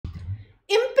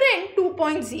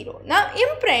2.0. Now,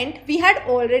 Imprint we had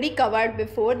already covered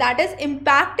before, that is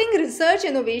impacting research,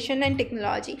 innovation and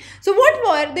technology. So what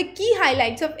were the key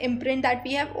highlights of Imprint that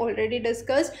we have already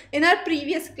discussed in our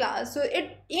previous class? So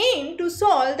it aimed to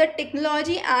solve the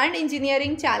technology and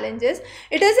engineering challenges.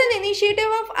 It is an initiative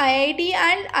of IIT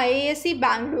and IISc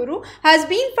Bangalore, has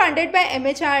been funded by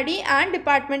MHRD and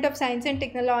Department of Science and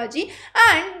Technology,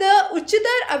 and the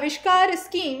Uchhatar Avishkar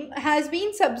scheme has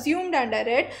been subsumed under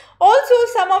it. Also,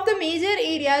 some of the major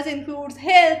areas includes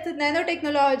health,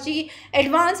 nanotechnology,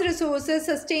 advanced resources,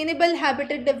 sustainable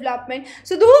habitat development.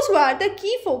 So those were the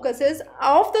key focuses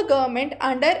of the government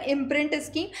under Imprint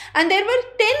scheme, and there were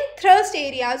 10 thrust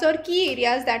areas or key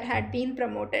areas that had been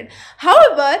promoted.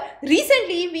 However,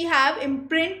 recently we have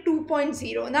Imprint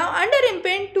 2.0. Now under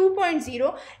Imprint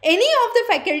 2.0, any of the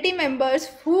faculty members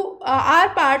who are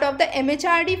part of the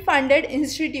MHRD funded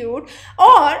institute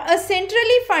or a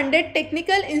centrally funded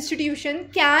technical institution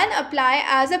can apply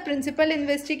as a principal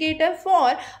investigator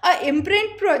for a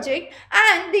Imprint project,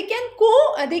 and they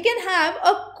can have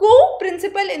a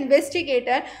co-principal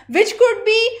investigator, which could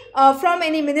be from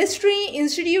any ministry,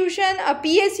 institution, a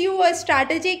PSU, a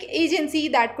strategic agency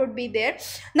that could be there.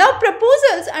 Now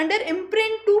proposals under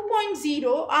Imprint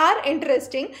 2.0 are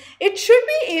interesting. It should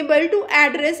be able to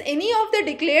address any of the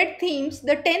declared themes,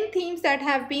 the 10 themes that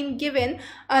have been given,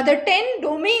 the 10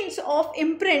 domains of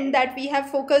Imprint that we have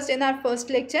focused in our first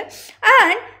lecture,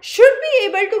 and should be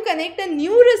able to connect a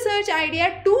new research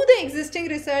idea to the existing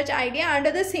research idea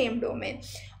under the same domain.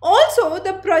 Also,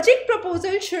 the project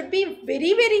proposal should be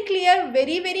very clear,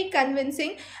 very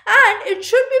convincing, and it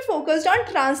should be focused on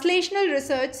translational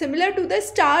research similar to the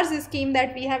STARS scheme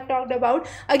that we have talked about,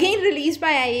 again released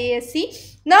by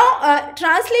IISc. Now,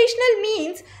 translational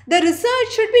means the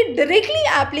research should be directly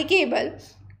applicable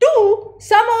to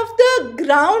some of the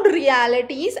ground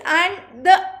realities, and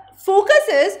the focus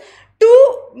is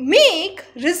to make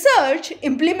research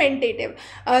implementative.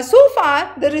 So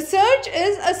far, the research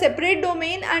is a separate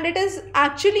domain and it is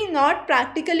actually not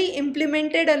practically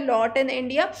implemented a lot in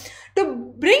India.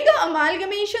 To bring an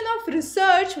amalgamation of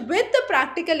research with the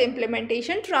practical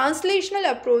implementation,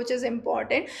 translational approach is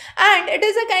important, and it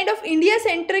is a kind of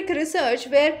India-centric research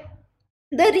where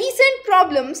the recent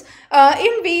problems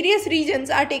in various regions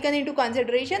are taken into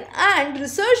consideration, and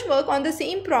research work on the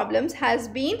same problems has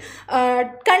been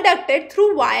conducted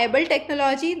through viable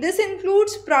technology. This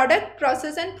includes product,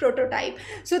 process and prototype.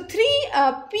 So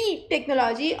 3P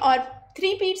technology, or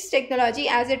 3Ps technology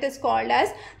as it is called as: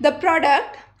 the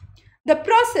product, the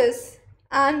process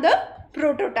and the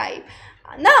prototype.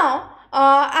 Now,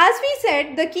 as we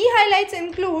said, the key highlights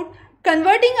include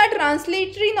converting a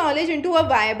translatory knowledge into a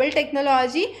viable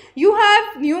technology. You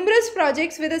have numerous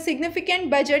projects with a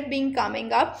significant budget being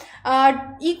coming up.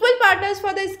 Equal partners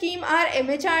for the scheme are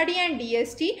MHRD and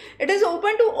DST. It is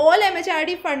open to all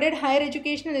MHRD funded higher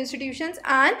educational institutions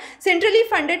and centrally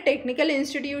funded technical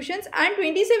institutions, and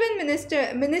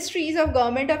 27 ministries of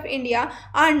Government of India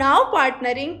are now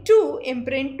partnering to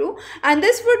Imprint 2, and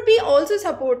this would be also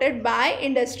supported by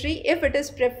industry if it is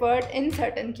preferred in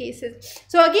certain cases.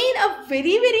 So again, a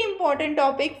very important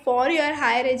topic for your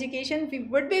higher education. We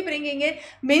would be bringing in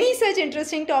many such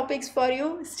interesting topics for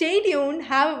you. Stay tuned.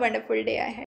 Have a wonderful day ahead.